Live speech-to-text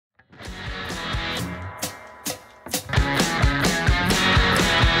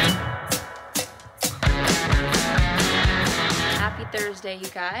Thursday, you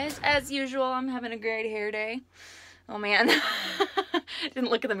guys. As usual, I'm having a great hair day. Oh man, didn't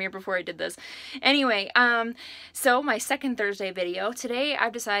look at the mirror before I did this. Anyway, so my second Thursday video. Today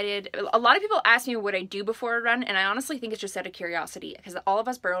I've decided, a lot of people ask me what I do before a run, and I honestly think it's just out of curiosity, because all of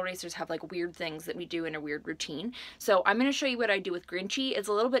us barrel racers have like weird things that we do in a weird routine. So I'm going to show you what I do with Grinchy. It's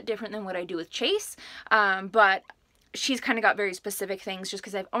a little bit different than what I do with Chase, but she's kind of got very specific things. Just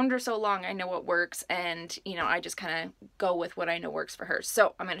because I've owned her so long, I know what works, and you know, I just kind of go with what I know works for her.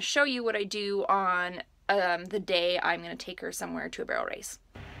 So I'm going to show you what I do on the day I'm going to take her somewhere to a barrel race.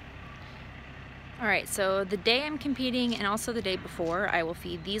 Alright, so the day I'm competing and also the day before, I will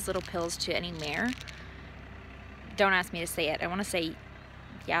feed these little pills to any mare. Don't ask me to say it. I want to say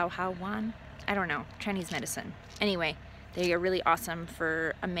Yao Hao Wan. I don't know. Chinese medicine. Anyway, they are really awesome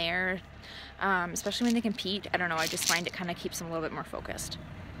for a mare, especially when they compete. I don't know, I just find it kind of keeps them a little bit more focused.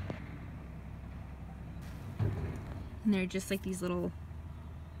 And they're just like these little,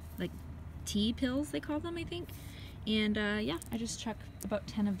 like, tea pills, they call them, I think. And yeah, I just chuck about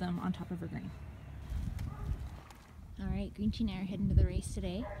 10 of them on top of her grain. Alright, Grinchy and I are heading to the race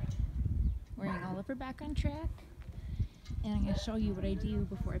today. Wearing all of her back on track. And I'm going to show you what I do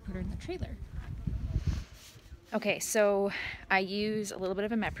before I put her in the trailer. Okay, so I use a little bit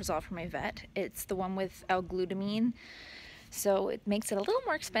of omeprazole for my vet. It's the one with L-glutamine. So it makes it a little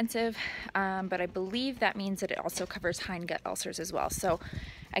more expensive, but I believe that means that it also covers hind gut ulcers as well. So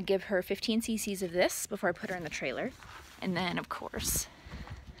I give her 15 cc's of this before I put her in the trailer. And then, of course,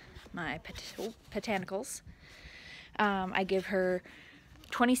 my PETtanicals. I give her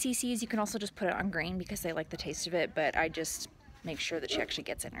 20 cc's. You can also just put it on grain because I like the taste of it, but I just make sure that she actually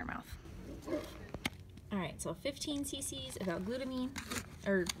gets it in her mouth. Alright, so 15 cc's of L-glutamine,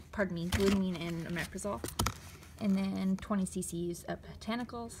 or pardon me, glutamine and omeprazole. And then 20 cc's of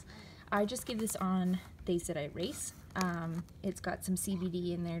PETtanicals. I just give this on days that I race. It's got some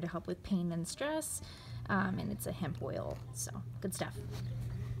CBD in there to help with pain and stress, and it's a hemp oil, so good stuff.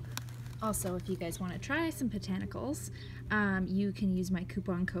 Also, if you guys want to try some PETtanicals, you can use my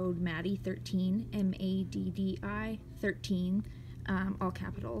coupon code MADDI13, M-A-D-D-I 13, all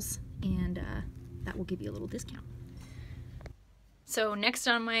capitals, and that will give you a little discount. So next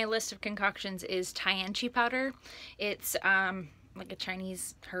on my list of concoctions is Tianchi powder. It's like a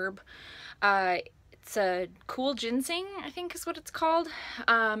Chinese herb. It's a cool ginseng, I think is what it's called.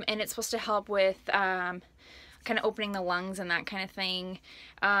 And it's supposed to help with kind of opening the lungs and that kind of thing.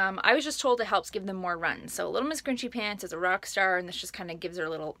 I was just told it helps give them more runs. So Little Miss Grinchy Pants is a rock star, and this just kind of gives her a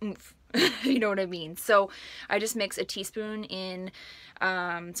little oomph. You know what I mean? So I just mix a teaspoon in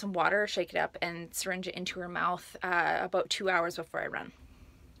some water, shake it up, and syringe it into her mouth about 2 hours before I run.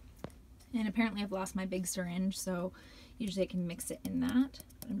 And apparently I've lost my big syringe, so usually I can mix it in that.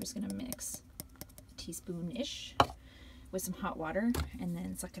 But I'm just going to mix a teaspoon-ish with some hot water and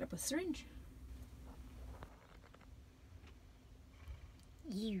then suck it up with a syringe.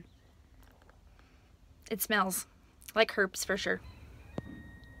 Ew. It smells like herbs for sure.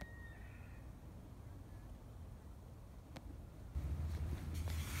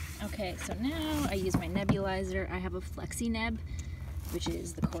 Okay, so now I use my nebulizer. I have a Flexi Neb, which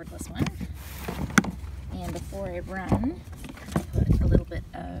is the cordless one. And before I run, I put a little bit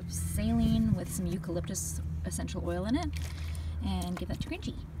of saline with some eucalyptus essential oil in it and give that to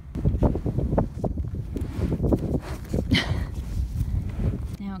Grinchy.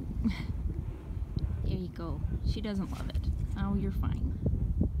 Now, there you go. She doesn't love it. Oh, you're fine.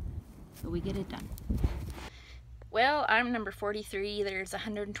 But we get it done. Well, I'm number 43. There's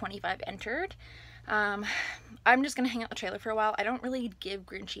 125 entered. I'm just going to hang out in the trailer for a while. I don't really give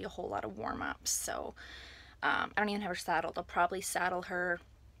Grinchy a whole lot of warm-ups, so I don't even have her saddled. I'll probably saddle her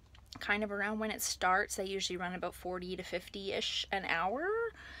kind of around when it starts. They usually run about 40 to 50-ish an hour,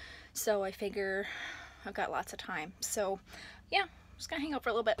 so I figure I've got lots of time. So, yeah, I'm just going to hang out for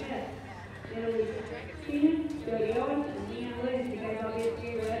a little bit.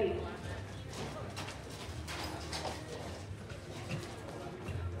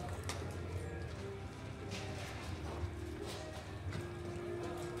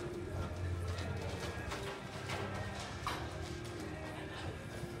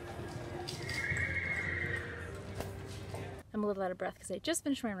 I'm a little out of breath because I just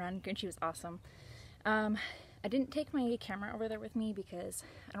finished my run. Grinchy was awesome. I didn't take my camera over there with me because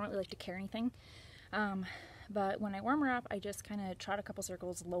I don't really like to carry anything. But when I warm her up, I just kind of trot a couple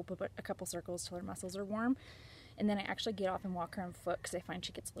circles, lope a couple circles till her muscles are warm. And then I actually get off and walk her on foot because I find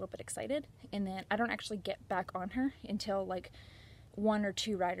she gets a little bit excited. And then I don't actually get back on her until like 1 or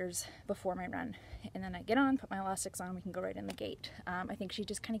 2 riders before my run. And then I get on, put my elastics on, we can go right in the gate. I think she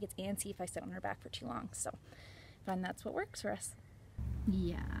just kind of gets antsy if I sit on her back for too long. So I find that's what works for us.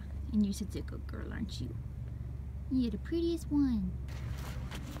 Yeah, and you're such a good girl, aren't you? You're the prettiest one.